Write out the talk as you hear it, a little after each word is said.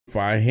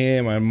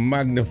him and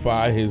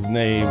magnify his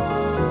name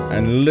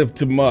and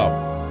lift him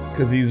up,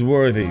 because he's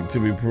worthy to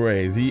be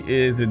praised. He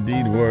is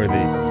indeed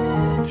worthy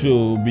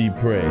to be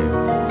praised.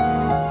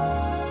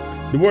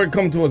 The word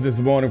comes to us this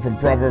morning from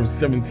Proverbs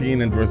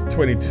 17 and verse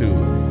 22.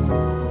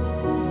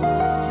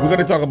 We're going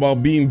to talk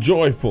about being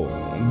joyful.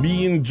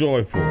 Being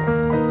joyful.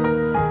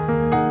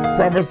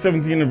 Proverbs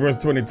 17 and verse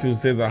 22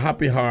 says, a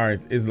happy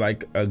heart is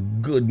like a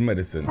good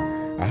medicine.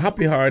 A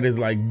happy heart is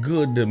like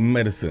good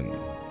medicine.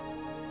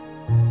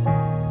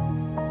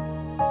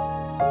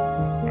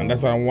 And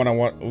that's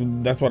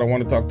what I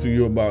want to talk to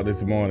you about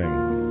this morning.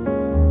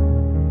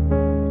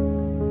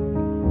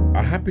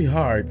 A happy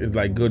heart is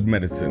like good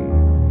medicine.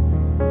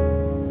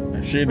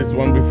 I shared this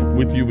one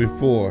with you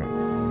before,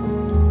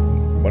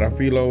 but I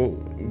feel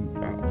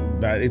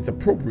that it's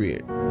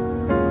appropriate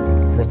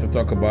for us to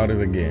talk about it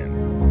again.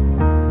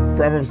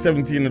 Proverbs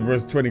 17 and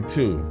verse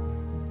 22,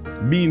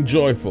 being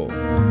joyful.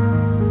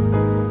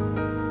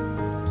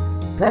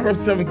 Proverbs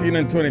 17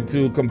 and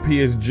 22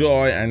 compares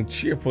joy and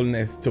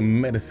cheerfulness to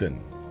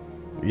medicine.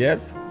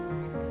 Yes,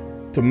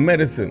 to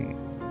medicine.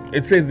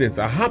 It says this,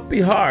 a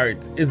happy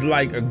heart is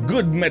like a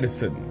good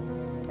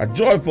medicine. A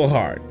joyful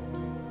heart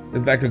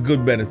is like a good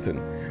medicine.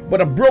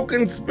 But a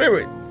broken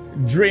spirit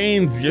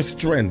drains your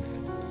strength.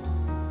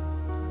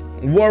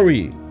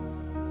 Worry,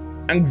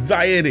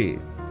 anxiety,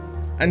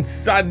 and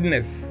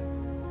sadness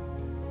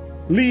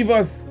leave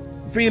us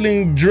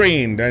feeling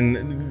drained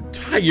and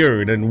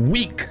tired and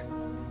weak.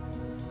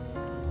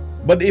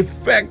 But the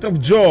effect of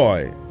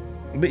joy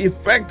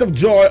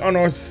on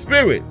our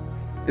spirit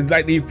is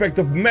like the effect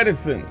of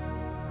medicine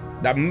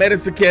that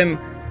medicine can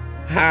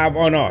have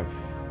on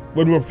us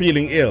when we're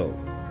feeling ill.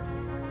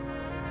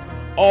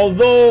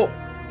 Although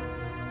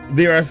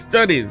there are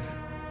studies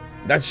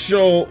that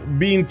show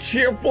being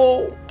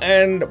cheerful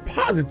and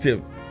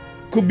positive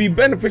could be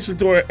beneficial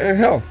to our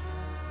health.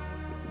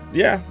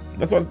 Yeah,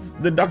 that's what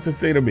the doctors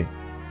say to me.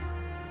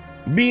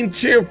 Being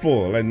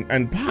cheerful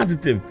and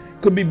positive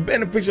could be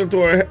beneficial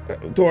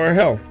to our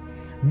health.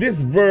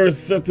 This verse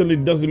certainly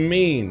doesn't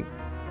mean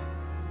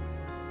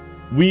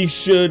we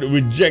should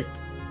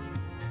reject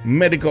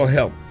medical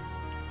help.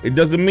 It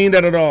doesn't mean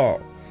that at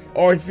all.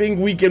 Or think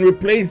we can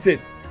replace it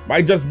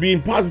by just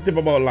being positive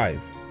about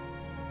life.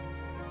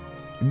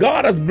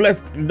 God has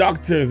blessed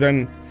doctors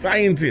and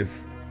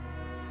scientists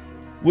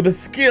with the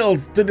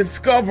skills to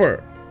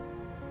discover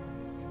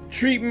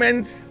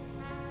treatments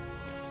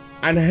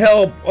and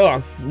help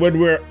us when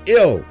we're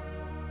ill.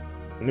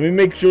 Let me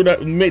make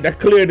that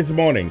clear this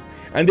morning.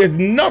 And there's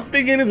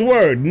nothing in his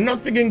word,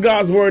 nothing in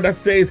God's word that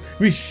says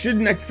we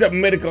shouldn't accept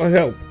medical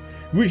help.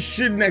 We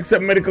shouldn't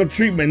accept medical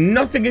treatment.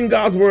 Nothing in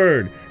God's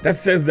word that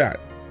says that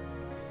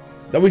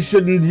we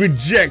shouldn't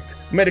reject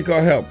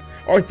medical help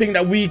or think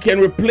that we can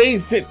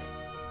replace it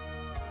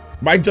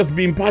by just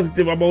being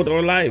positive about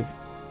our life.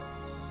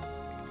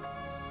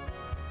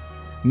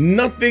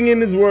 Nothing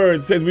in his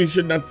word says we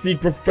should not seek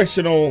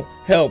professional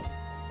help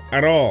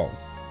at all.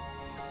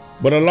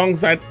 But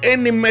alongside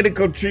any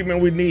medical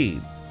treatment we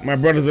need, my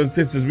brothers and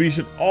sisters, we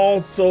should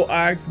also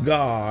ask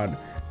God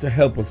to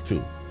help us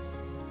too.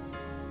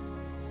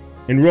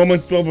 In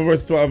Romans 12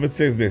 verse 12 it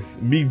says this,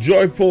 be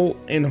joyful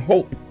in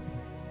hope,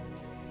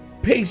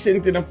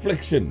 patient in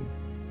affliction,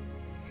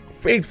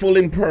 faithful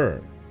in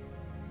prayer.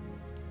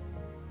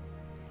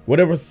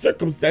 Whatever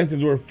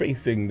circumstances we're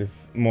facing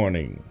this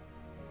morning,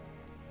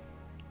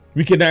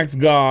 we can ask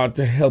God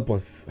to help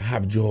us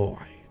have joy.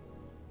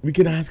 We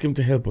can ask him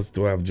to help us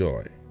to have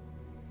joy.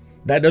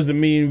 That doesn't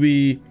mean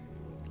we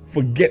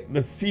forget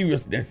the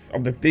seriousness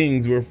of the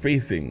things we're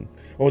facing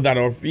or that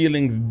our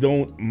feelings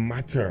don't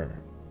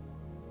matter.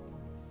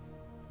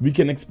 We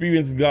can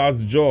experience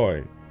God's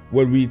joy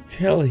when we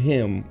tell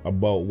him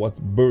about what's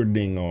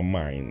burdening our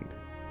mind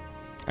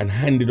and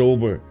hand it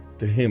over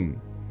to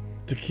him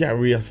to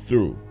carry us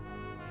through,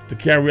 to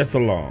carry us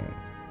along.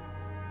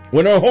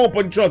 When our hope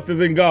and trust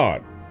is in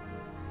God,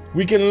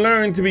 we can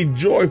learn to be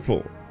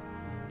joyful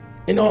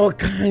in all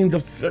kinds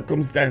of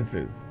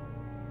circumstances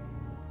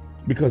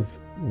because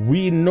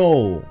we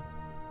know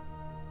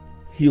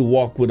he'll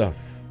walk with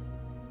us.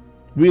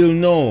 We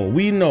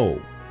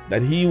know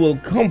that he will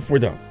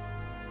comfort us.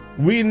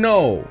 We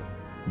know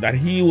that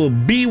he will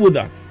be with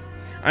us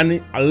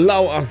and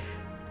allow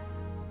us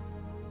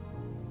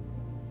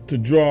to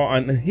draw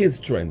on his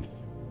strength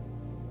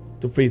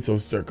to face our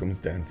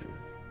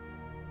circumstances.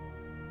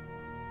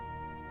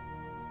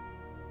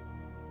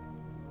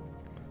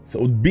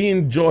 So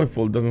being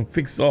joyful doesn't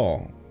fix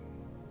all.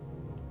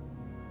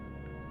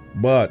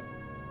 But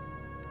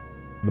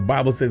the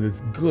Bible says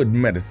it's good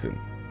medicine.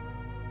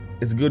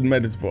 It's good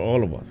medicine for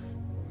all of us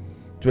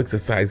to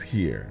exercise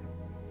here.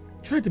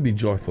 Try to be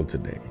joyful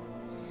today.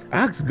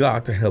 Ask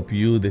God to help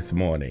you this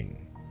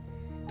morning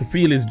to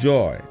feel his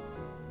joy.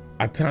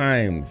 At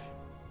times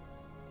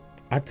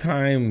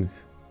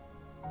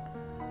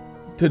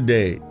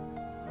today,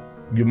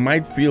 you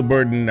might feel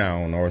burdened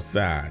down or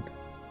sad,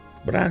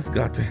 but ask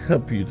God to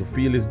help you to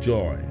feel his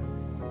joy.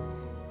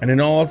 And in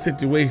all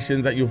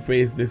situations that you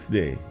face this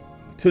day,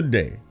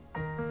 today,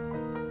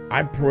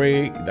 I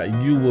pray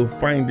that you will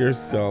find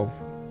yourself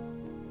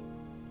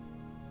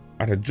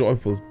at a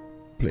joyful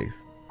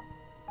place.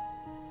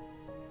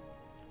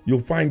 You'll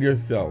find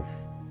yourself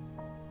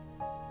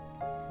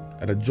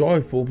at a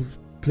joyful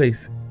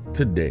place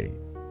today,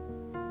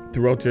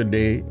 throughout your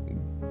day,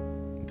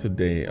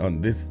 today,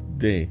 on this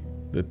day,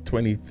 the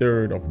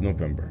 23rd of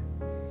November.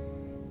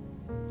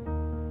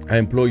 I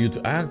implore you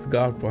to ask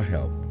God for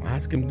help.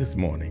 Ask Him this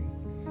morning.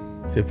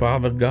 Say,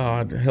 Father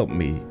God, help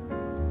me.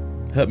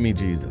 Help me,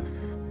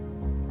 Jesus,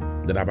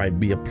 that I might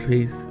be at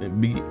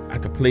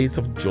a place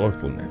of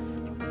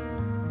joyfulness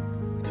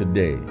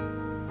today.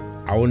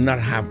 I will not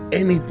have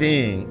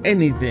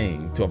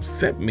anything to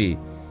upset me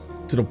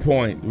to the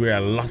point where I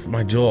lost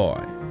my joy.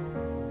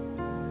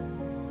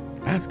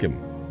 Ask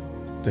Him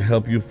to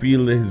help you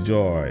feel His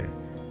joy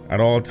at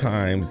all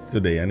times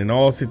today, and in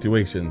all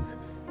situations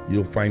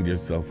you'll find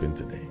yourself in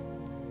today.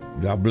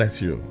 God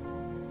bless you.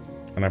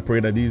 And I pray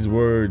that these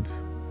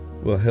words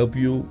will help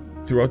you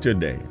throughout your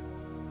day.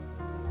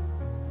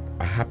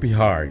 A happy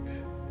heart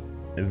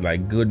is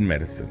like good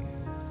medicine.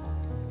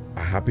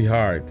 A happy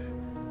heart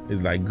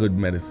is like good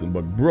medicine,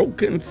 but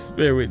broken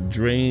spirit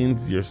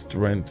drains your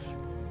strength.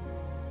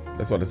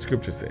 That's what the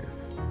scripture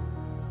says.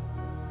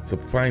 So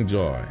find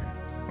joy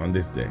on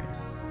this day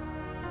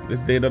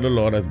that the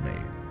Lord has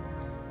made.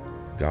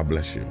 God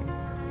bless you.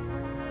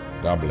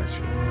 God bless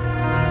you.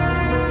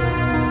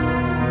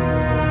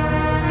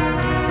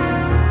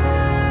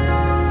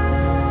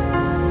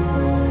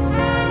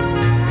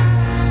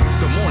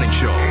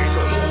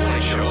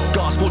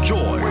 Gospel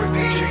Joy with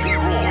DJ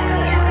Roy.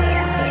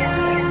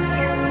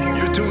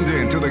 You're tuned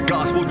in to the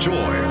Gospel Joy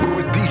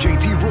with